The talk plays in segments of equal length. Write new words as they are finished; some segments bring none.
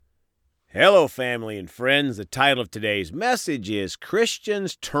Hello, family and friends. The title of today's message is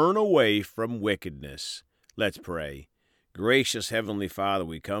Christians Turn Away from Wickedness. Let's pray. Gracious Heavenly Father,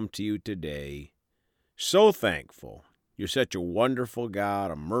 we come to you today so thankful. You're such a wonderful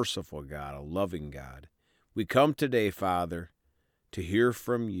God, a merciful God, a loving God. We come today, Father, to hear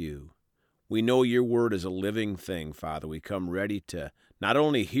from you. We know your word is a living thing, Father. We come ready to not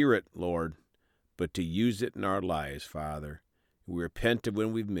only hear it, Lord, but to use it in our lives, Father. We repent of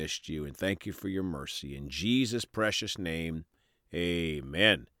when we've missed you, and thank you for your mercy. In Jesus' precious name,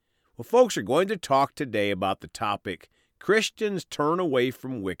 amen. Well, folks, are going to talk today about the topic, Christians Turn Away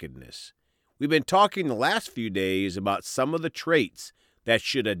from Wickedness. We've been talking the last few days about some of the traits that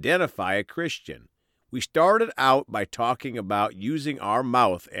should identify a Christian. We started out by talking about using our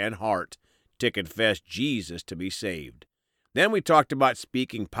mouth and heart to confess Jesus to be saved. Then we talked about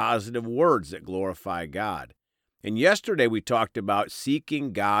speaking positive words that glorify God. And yesterday we talked about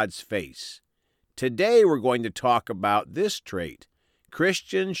seeking God's face. Today we're going to talk about this trait.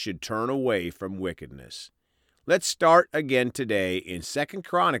 Christians should turn away from wickedness. Let's start again today in 2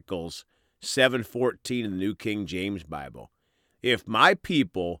 Chronicles 7:14 in the New King James Bible. If my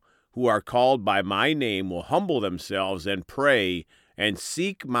people who are called by my name will humble themselves and pray and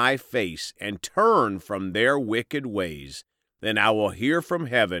seek my face and turn from their wicked ways, then I will hear from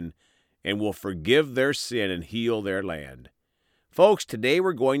heaven and will forgive their sin and heal their land. Folks, today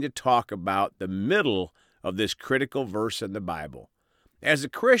we're going to talk about the middle of this critical verse in the Bible. As a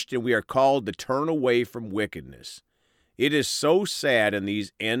Christian, we are called to turn away from wickedness. It is so sad in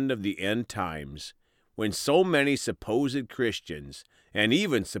these end of the end times when so many supposed Christians and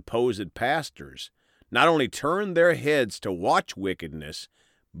even supposed pastors not only turn their heads to watch wickedness,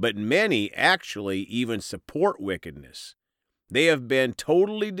 but many actually even support wickedness. They have been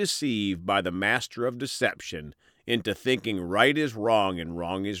totally deceived by the master of deception into thinking right is wrong and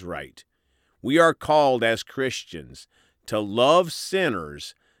wrong is right. We are called as Christians to love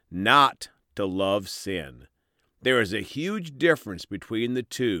sinners, not to love sin. There is a huge difference between the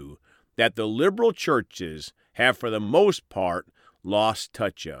two that the liberal churches have for the most part lost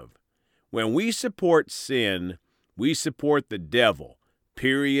touch of. When we support sin, we support the devil.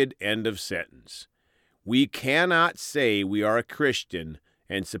 Period. End of sentence. We cannot say we are a Christian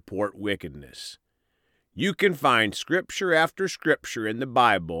and support wickedness. You can find scripture after scripture in the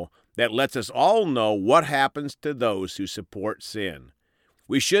Bible that lets us all know what happens to those who support sin.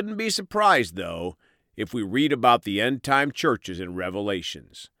 We shouldn't be surprised, though, if we read about the end-time churches in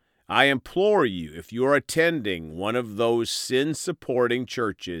Revelations. I implore you, if you are attending one of those sin-supporting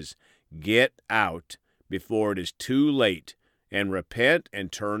churches, get out before it is too late and repent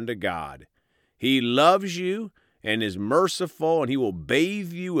and turn to God. He loves you and is merciful, and he will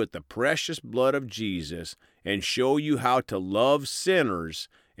bathe you with the precious blood of Jesus and show you how to love sinners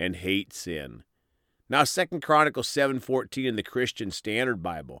and hate sin. Now, 2 Chronicles 7:14 in the Christian Standard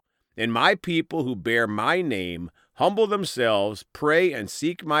Bible. And my people who bear my name humble themselves, pray and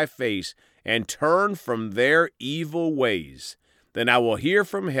seek my face, and turn from their evil ways. Then I will hear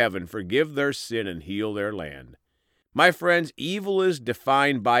from heaven, forgive their sin, and heal their land. My friends, evil is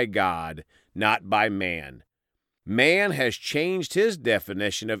defined by God, not by man. Man has changed his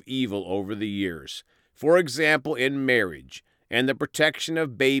definition of evil over the years. For example, in marriage and the protection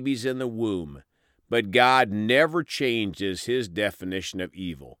of babies in the womb. But God never changes his definition of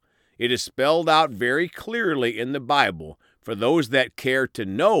evil. It is spelled out very clearly in the Bible for those that care to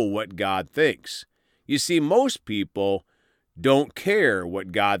know what God thinks. You see, most people don't care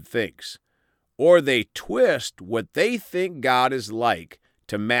what God thinks, or they twist what they think God is like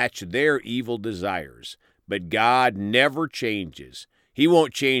to match their evil desires. But God never changes. He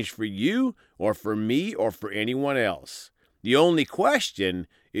won't change for you or for me or for anyone else. The only question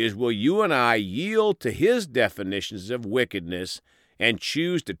is, will you and I yield to his definitions of wickedness and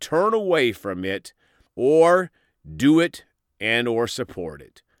choose to turn away from it, or do it and or support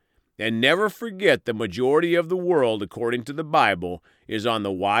it? And never forget, the majority of the world, according to the Bible, is on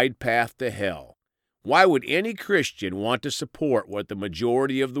the wide path to hell. Why would any Christian want to support what the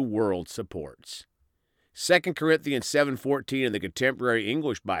majority of the world supports? 2 Corinthians 7:14 in the Contemporary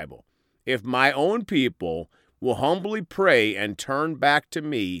English Bible. If my own people will humbly pray and turn back to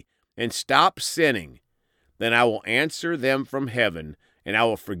me and stop sinning, then I will answer them from heaven, and I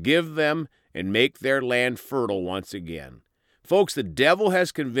will forgive them and make their land fertile once again. Folks, the devil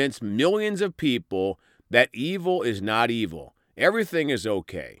has convinced millions of people that evil is not evil. Everything is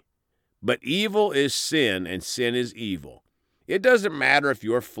okay. But evil is sin, and sin is evil. It doesn't matter if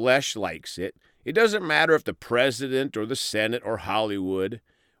your flesh likes it. It doesn't matter if the president or the Senate or Hollywood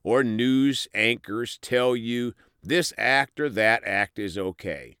or news anchors tell you this act or that act is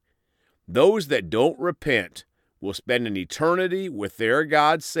okay. Those that don't repent will spend an eternity with their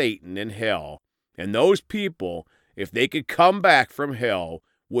god Satan in hell, and those people, if they could come back from hell,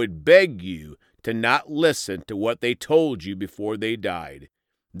 would beg you to not listen to what they told you before they died.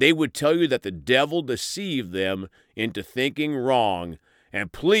 They would tell you that the devil deceived them into thinking wrong,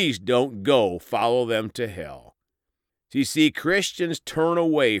 and please don't go follow them to hell. You see, Christians turn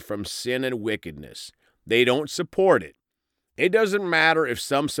away from sin and wickedness. They don't support it. It doesn't matter if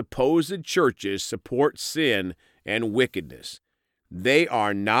some supposed churches support sin and wickedness. They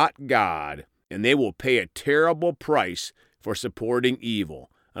are not God, and they will pay a terrible price for supporting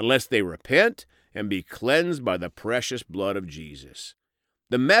evil unless they repent and be cleansed by the precious blood of Jesus.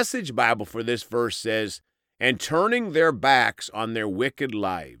 The Message Bible for this verse says, "and turning their backs on their wicked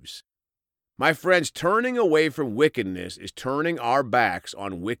lives." My friends, turning away from wickedness is turning our backs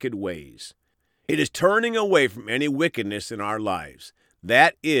on wicked ways. It is turning away from any wickedness in our lives.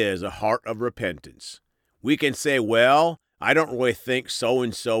 That is a heart of repentance. We can say, well, I don't really think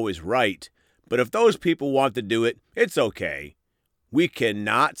so-and-so is right, but if those people want to do it, it's okay. We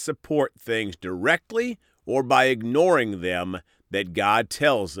cannot support things directly or by ignoring them that God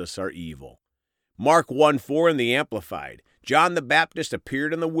tells us are evil. Mark 1:4 in the Amplified. John the Baptist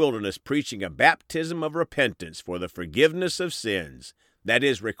appeared in the wilderness preaching a baptism of repentance for the forgiveness of sins, that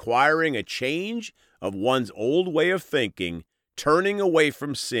is, requiring a change of one's old way of thinking, turning away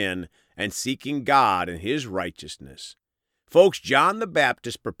from sin, and seeking God and His righteousness. Folks, John the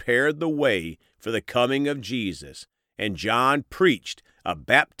Baptist prepared the way for the coming of Jesus, and John preached a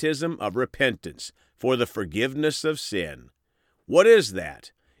baptism of repentance for the forgiveness of sin. What is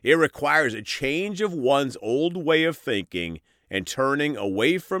that? It requires a change of one's old way of thinking and turning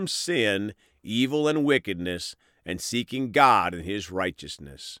away from sin, evil, and wickedness, and seeking God and His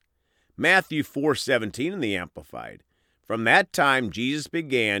righteousness. Matthew 4:17 in the Amplified. From that time Jesus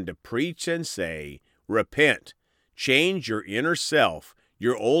began to preach and say, "Repent, change your inner self,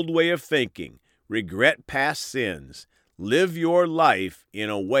 your old way of thinking, regret past sins, live your life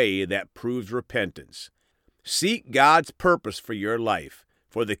in a way that proves repentance. Seek God's purpose for your life,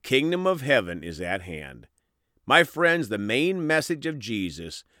 for the kingdom of heaven is at hand." My friends, the main message of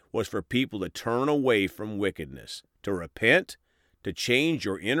Jesus was for people to turn away from wickedness, to repent, to change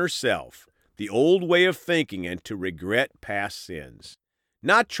your inner self, the old way of thinking, and to regret past sins.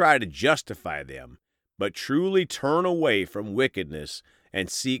 Not try to justify them, but truly turn away from wickedness and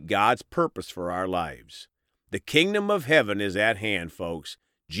seek God's purpose for our lives. The kingdom of heaven is at hand, folks.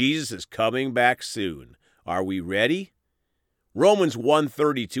 Jesus is coming back soon. Are we ready? Romans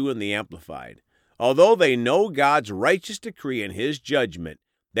 1:32 in the Amplified. Although they know God's righteous decree and His judgment,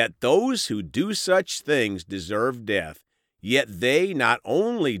 that those who do such things deserve death, yet they not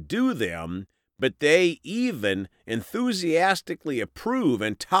only do them, but they even enthusiastically approve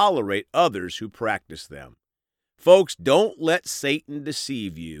and tolerate others who practice them. Folks, don't let Satan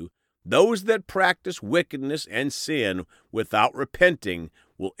deceive you. Those that practice wickedness and sin without repenting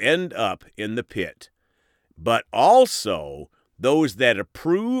will end up in the pit. But also those that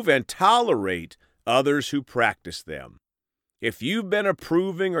approve and tolerate others who practice them. If you've been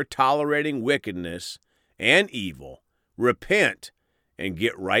approving or tolerating wickedness and evil, repent and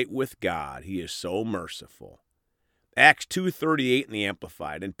get right with God. He is so merciful. Acts 2:38 in the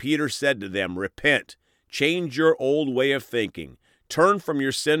Amplified. And Peter said to them, "Repent, change your old way of thinking, turn from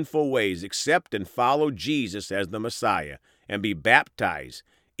your sinful ways, accept and follow Jesus as the Messiah, and be baptized,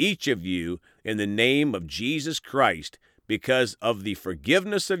 each of you, in the name of Jesus Christ, because of the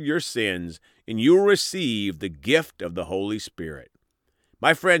forgiveness of your sins, and you will receive the gift of the Holy Spirit."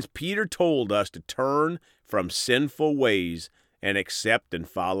 My friends, Peter told us to turn from sinful ways and accept and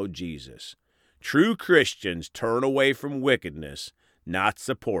follow Jesus. True Christians turn away from wickedness, not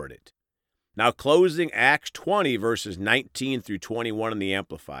support it. Now, closing Acts 20, verses 19 through 21 in the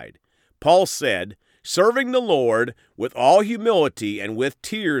Amplified. Paul said, "Serving the Lord with all humility and with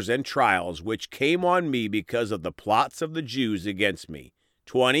tears and trials, which came on me because of the plots of the Jews against me."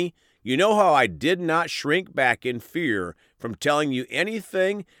 20. You know how I did not shrink back in fear from telling you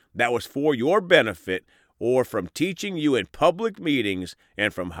anything that was for your benefit, or from teaching you in public meetings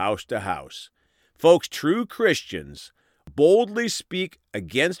and from house to house. Folks, true Christians boldly speak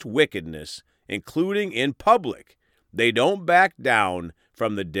against wickedness, including in public. They don't back down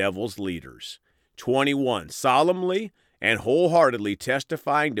from the devil's leaders. 21. Solemnly and wholeheartedly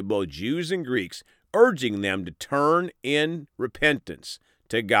testifying to both Jews and Greeks, urging them to turn in repentance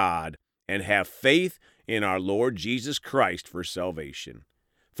to God and have faith in our Lord Jesus Christ for salvation.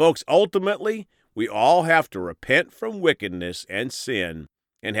 Folks, ultimately, we all have to repent from wickedness and sin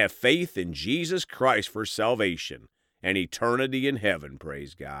and have faith in Jesus Christ for salvation and eternity in heaven,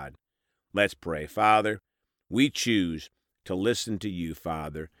 praise God. Let's pray. Father, we choose to listen to you,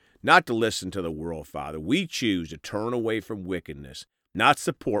 Father, not to listen to the world, Father. We choose to turn away from wickedness, not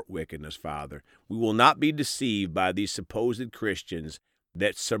support wickedness, Father. We will not be deceived by these supposed Christians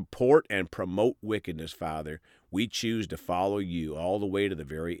that support and promote wickedness, Father. We choose to follow you all the way to the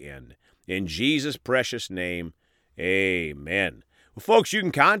very end. In Jesus' precious name, amen. Well, folks, you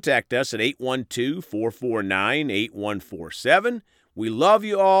can contact us at 812-449-8147. We love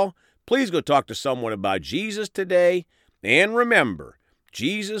you all. Please go talk to someone about Jesus today. And remember,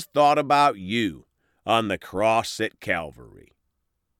 Jesus thought about you on the cross at Calvary.